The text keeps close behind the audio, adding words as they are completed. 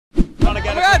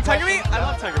my god, Tiger Beat! I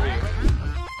love Tiger Beat.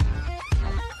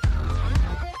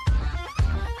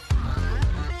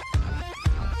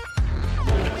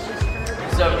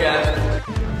 What's up, guys?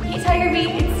 Hey, Tiger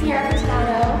Beat, it's Sierra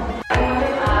Furtado.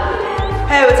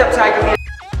 Hey, what's up, Tiger Beat?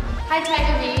 Hi,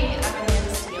 Tiger Beat, I'm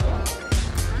Amanda Steele.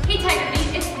 Hey, Tiger Beat,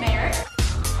 it's Merrick.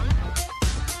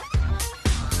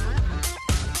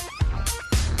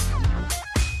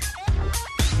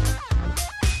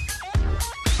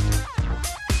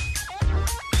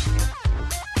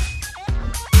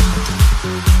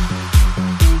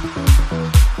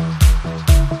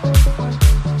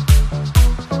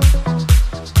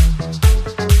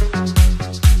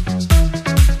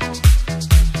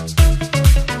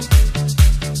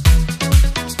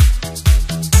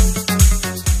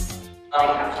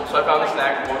 So I found the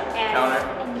snack counter,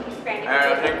 and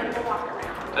I think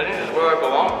this is where I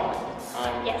belong.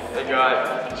 They got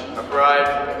a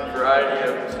variety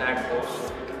of snack bowls,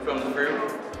 from the fruit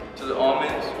to the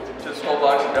almonds to the small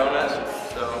box of donuts.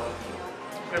 So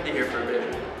I'm gonna be here for a bit.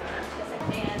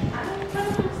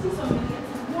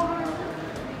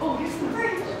 Oh, here's some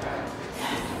orange.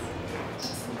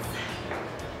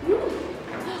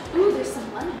 Ooh, there's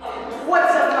some lemon.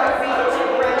 What's up, Tiger Beat? It's a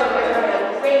great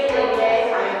day.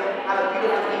 I have a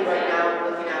beautiful view right now,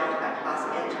 looking out at Los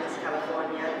Angeles,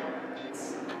 California. It's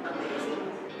amazing.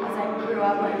 As I grew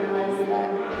up, I realized that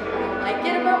I like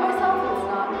it about myself. It's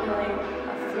not really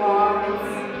a flaw.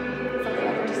 It's something I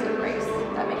can just embrace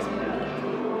that makes me really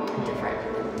different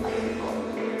than other people.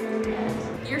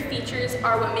 And your features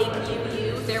are what make you you.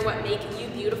 They're what make you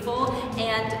beautiful.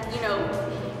 And, you know,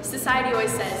 society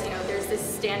always says, you know, there's this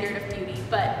standard of beauty,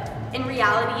 but in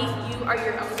reality, you are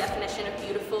your own definition of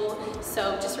beautiful.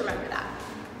 So just remember that.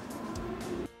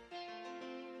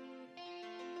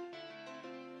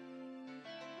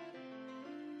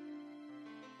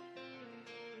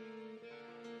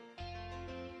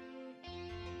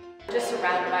 Just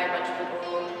surrounded by a bunch of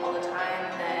people all the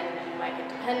time, then you might get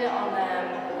dependent on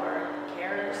them or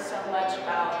care so much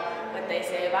about what they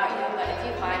say about you. But if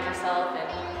you find yourself and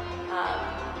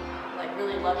like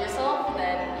really love yourself,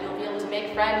 then you'll be able to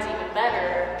make friends even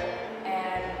better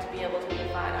and be able to be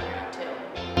fine on your own too.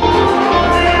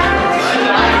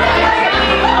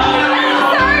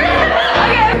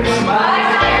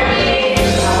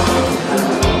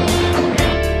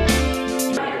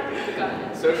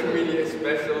 Social media is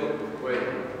special with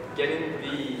getting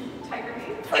the Tiger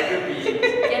Beat.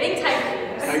 Getting Tiger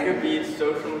Beat. Tiger Beat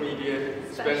social media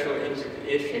special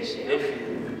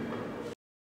issue.